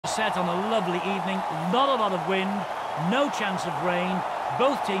Set on a lovely evening, not a lot of wind, no chance of rain.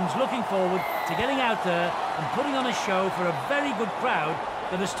 Both teams looking forward to getting out there and putting on a show for a very good crowd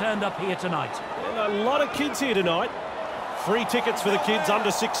that has turned up here tonight. And a lot of kids here tonight. Free tickets for the kids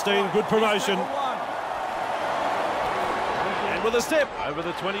under 16, good promotion. And with a step over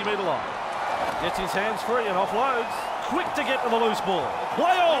the 20-metre line. Gets his hands free and offloads. Quick to get to the loose ball.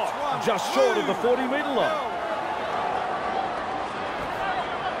 Play on! Just short of the 40-metre line.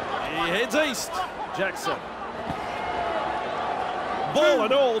 He heads east. Jackson. Ball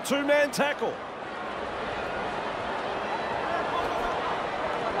and all, two-man tackle.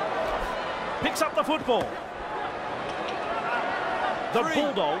 Picks up the football. The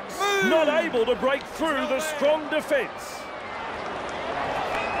Bulldogs not able to break through the strong defence.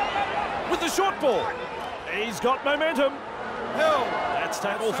 With the short ball. He's got momentum. That's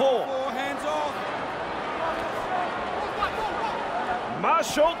tackle 4. Hands off.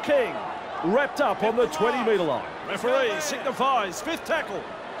 Marshall King wrapped up on the 20-metre line. Referee signifies 5th tackle.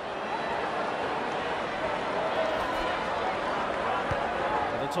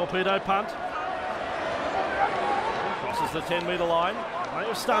 The torpedo punt. Crosses the 10-metre line. May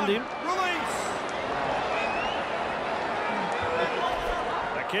have stunned him. Release.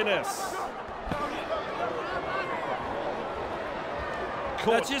 McInnes.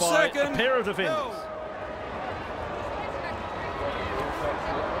 Caught That's your by second. a pair of defenders.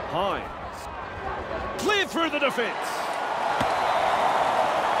 Hines. Clear through the defence.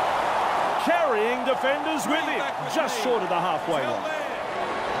 Carrying defenders with him. Just short of the halfway line.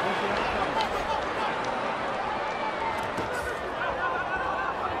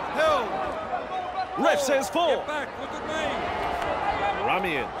 Ref says 4. Get back, look at me.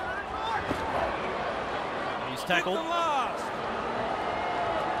 Ramian. He's tackled. Get the last.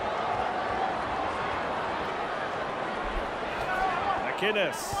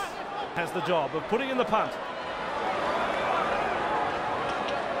 McInnes has the job of putting in the punt.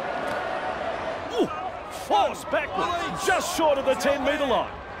 Ooh, force backwards, just short of the 10-metre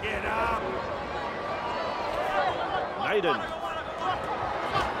line. Get up. Naden.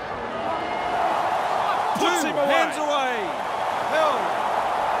 Puts him away. Hands away. Held.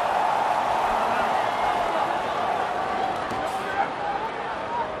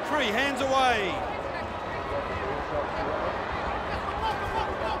 Three hands away.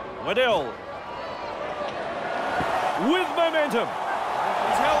 Waddell. With momentum.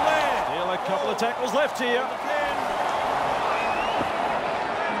 He's held there. Still a couple of tackles left here.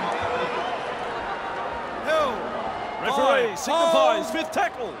 Held. Referee signifies 5th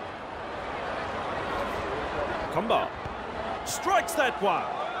tackle. Comba strikes that one.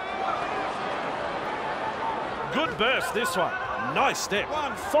 Good burst this one. Nice step.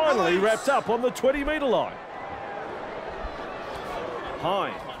 Finally wrapped up on the 20-metre line.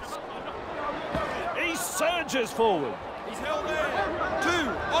 Hines. He surges forward. He's held there. 2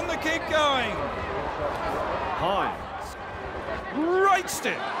 on the kick going. Hines. Great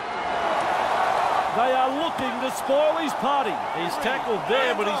step. They are looking to spoil his party. He's tackled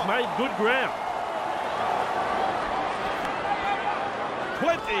there, but he's made good ground.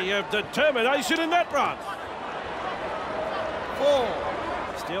 Plenty of determination in that run. 4.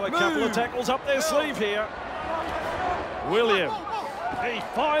 Still a couple of tackles up their sleeve here. Williams. He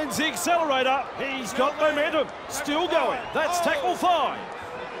finds the accelerator. He's got momentum. Still going. That's tackle 5.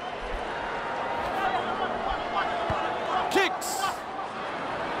 Kicks.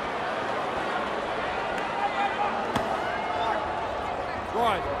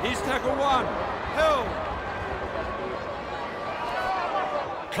 Right, here's tackle 1. Held.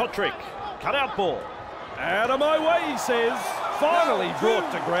 Kotrick. Cut out ball. Out of my way, he says. Finally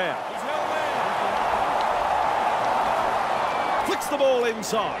brought to ground. He's held there. Flicks the ball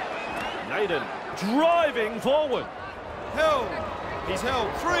inside. Naden driving forward. Held. He's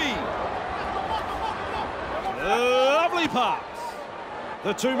held. 3. Lovely pass.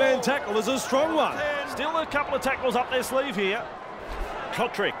 The two-man tackle is a strong one. Still a couple of tackles up their sleeve here.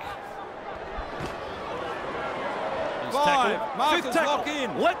 Kotrick. He's 5. tackled. Markers 5th tackle. lock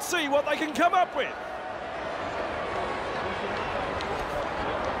in. Let's see what they can come up with.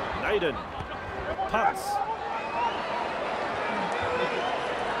 Naden punts.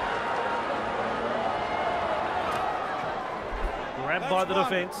 Grabbed by the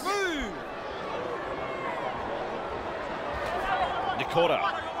defence. Move. Dakota.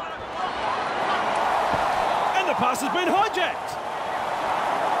 And the pass has been hijacked.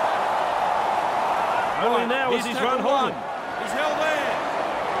 Only now is his run home. He's held there.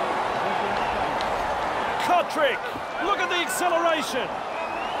 Kotrick. Look at the acceleration.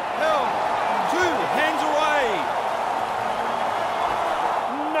 Held. 2 hands away.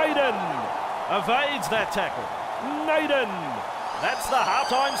 Naden evades that tackle. Naden. That's the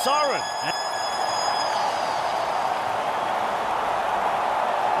halftime siren.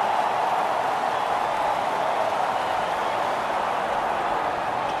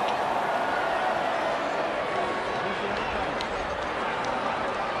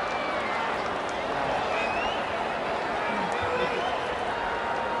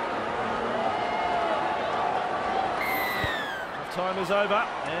 Time is over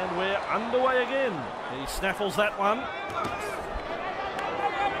and we're underway again. He snaffles that one.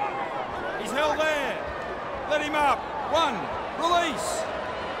 He's held there. Let him up. One. Release.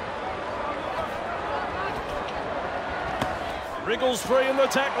 Wriggles free in the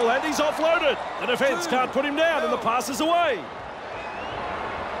tackle and he's offloaded. The defence can't put him down and the pass is away.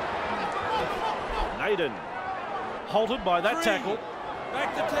 Naden halted by that tackle.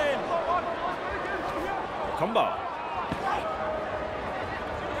 Back to 10. Combo.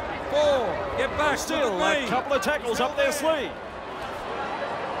 4. Get back. Still a couple of tackles up their sleeve.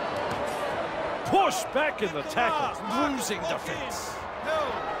 Push back in the tackle. Losing defence.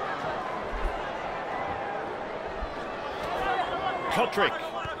 Kotrick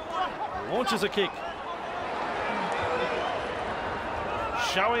launches a kick.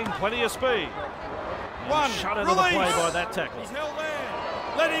 Showing plenty of speed. One. Shut out of the play by that tackle. He's held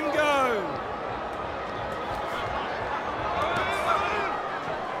there. Let him go.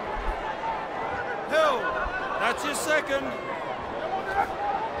 That's his second.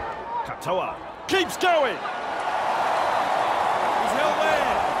 Katoa keeps going. He's held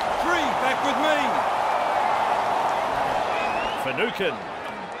there. 3, back with me. Finucane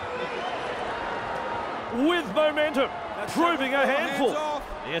with momentum, proving a handful.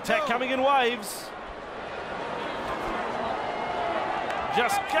 The attack coming in waves.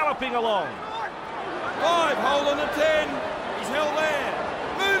 Just galloping along. 5, hold on to 10. He's held there.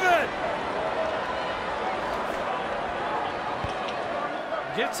 Move it.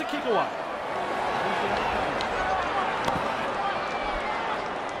 Gets a kick away.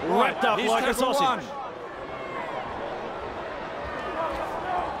 Wrapped up like a sausage.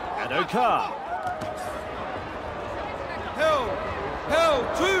 And Okar. Held.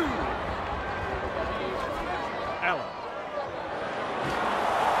 2. Allen.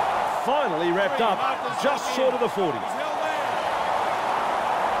 Finally wrapped up, just short of the 40. He's held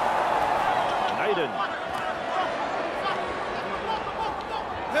there. Naden.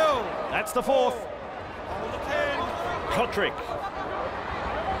 Held. That's the 4th. Hold to 10. Kotrick.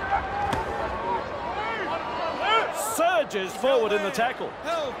 Surges forward in the tackle.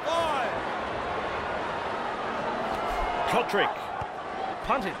 Held. 5. Kotrick.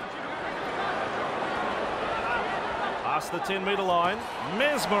 Punted. Past the 10-metre line.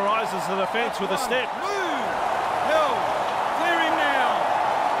 Mesmerises the defence with a step. Move. Held. Clear him now.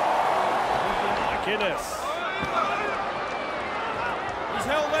 McInnes. He's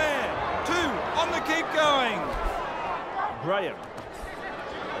held there. 2. On the keep going. Graham.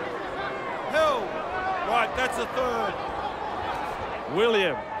 Held. Right, that's a 3rd.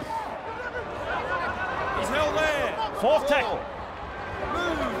 William. He's held there. 4th tackle.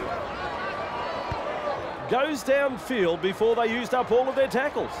 Move. Goes downfield before they used up all of their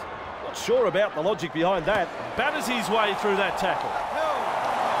tackles. Not sure about the logic behind that. Batters his way through that tackle. Held.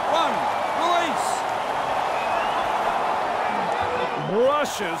 1. Release.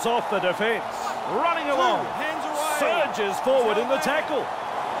 Brushes off the defence. Running along. Hands away. Surges forward in the tackle.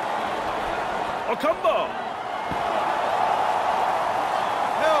 Okombo.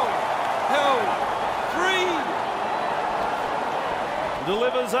 Held. 3.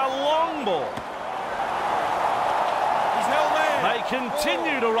 Delivers a long ball. He's held there. They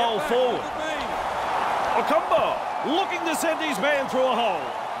continue to roll forward. Okombo looking to send his man through a hole.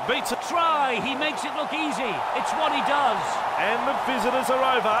 Beats a Try, he makes it look easy. It's what he does. and the visitors are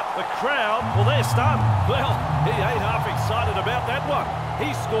over. The crowd, well, they're stunned. Well, he ain't half excited about that one.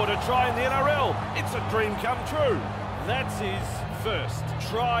 He scored a try in the NRL. It's a dream come true. That's his first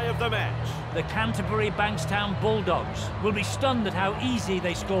try of the match. The Canterbury Bankstown Bulldogs will be stunned at how easy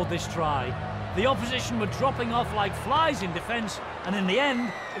they scored this try. The opposition were dropping off like flies in defence, and in the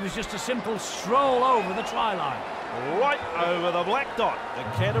end, it was just a simple stroll over the try line. Right over the black dot, the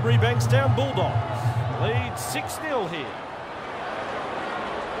Canterbury Bankstown Bulldogs lead 6-0 here.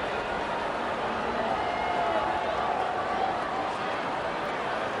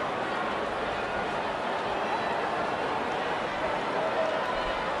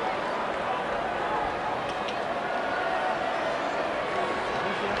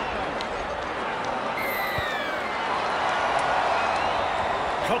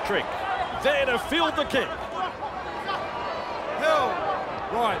 Kotrick there to field the kick. Hill,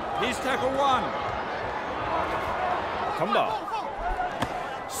 Right, here's tackle 1. Kumba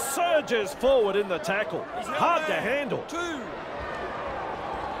surges forward in the tackle. He's held Hard to there. handle. 2.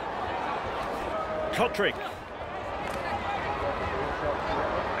 Kotrick.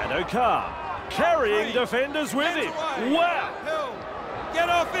 And Okar carrying 3. defenders with Hands him. away. Wow! Held. Get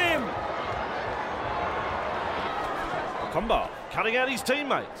off him. Kumba cutting out his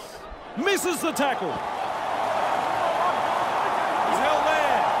teammates. Misses the tackle. He's held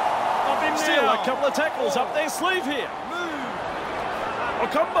there. Off him Still now. a couple of tackles up their sleeve here. Move.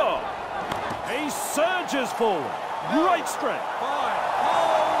 Okumbo. He surges forward. Great strength. 5.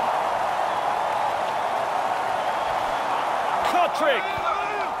 Hold. Kotrick.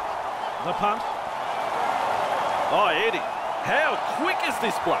 The punt. Oh, Eddie. How quick is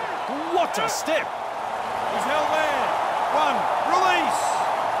this bloke? What a step. He's held there. 1. Release.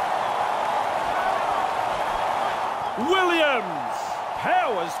 Williams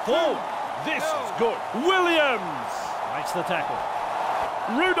powers forward. This is good. Williams makes the tackle.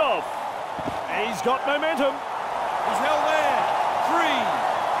 Rudolph. He's got momentum. He's held there. 3.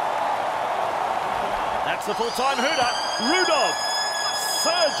 That's the full-time hooter. Rudolph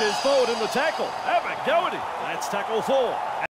surges forward in the tackle. Have a go at him. That's tackle 4.